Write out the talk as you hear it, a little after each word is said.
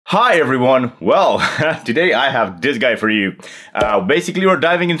Hi everyone! Well, today I have this guy for you. Basically, we're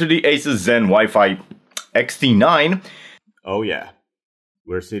diving into the ASUS ZenWiFi XT9. Oh yeah,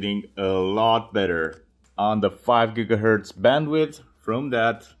 we're sitting a lot better on the 5 GHz bandwidth from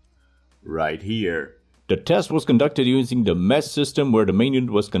that right here. The test was conducted using the mesh system where the main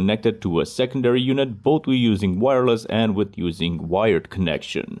unit was connected to a secondary unit, both with using wireless and with using wired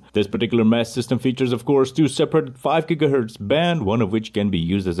connection. This particular mesh system features, of course, two separate 5 GHz band, one of which can be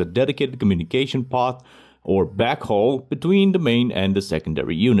used as a dedicated communication path or backhaul between the main and the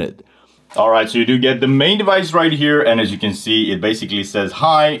secondary unit. Alright, so you do get the main device right here, and as you can see, it basically says,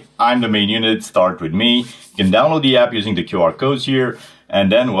 "Hi, I'm the main unit, start with me." You can download the app using the QR codes here. And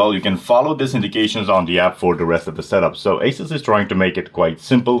then, well, you can follow these indications on the app for the rest of the setup. So ASUS is trying to make it quite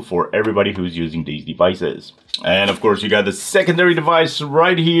simple for everybody who's using these devices. And of course, you got the secondary device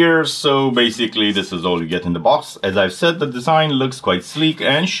right here. So basically, this is all you get in the box. As I've said, the design looks quite sleek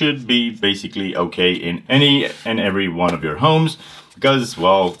and should be basically okay in any and every one of your homes, because,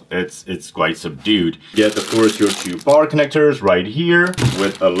 well, it's quite subdued. You get, of course, your two power connectors right here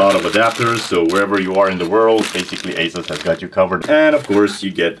with a lot of adapters, so wherever you are in the world, basically ASUS has got you covered. And of course, you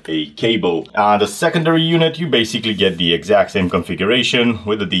get a cable. The secondary unit, you basically get the exact same configuration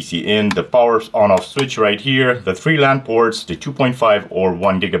with the DC in, the power on-off switch right here, the 3 LAN ports, the 2.5 or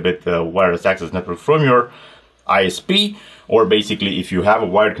 1 gigabit wireless access network from your ISP, or basically if you have a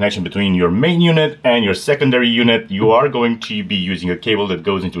wired connection between your main unit and your secondary unit, you are going to be using a cable that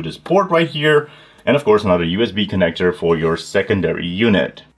goes into this port right here, and of course another USB connector for your secondary unit.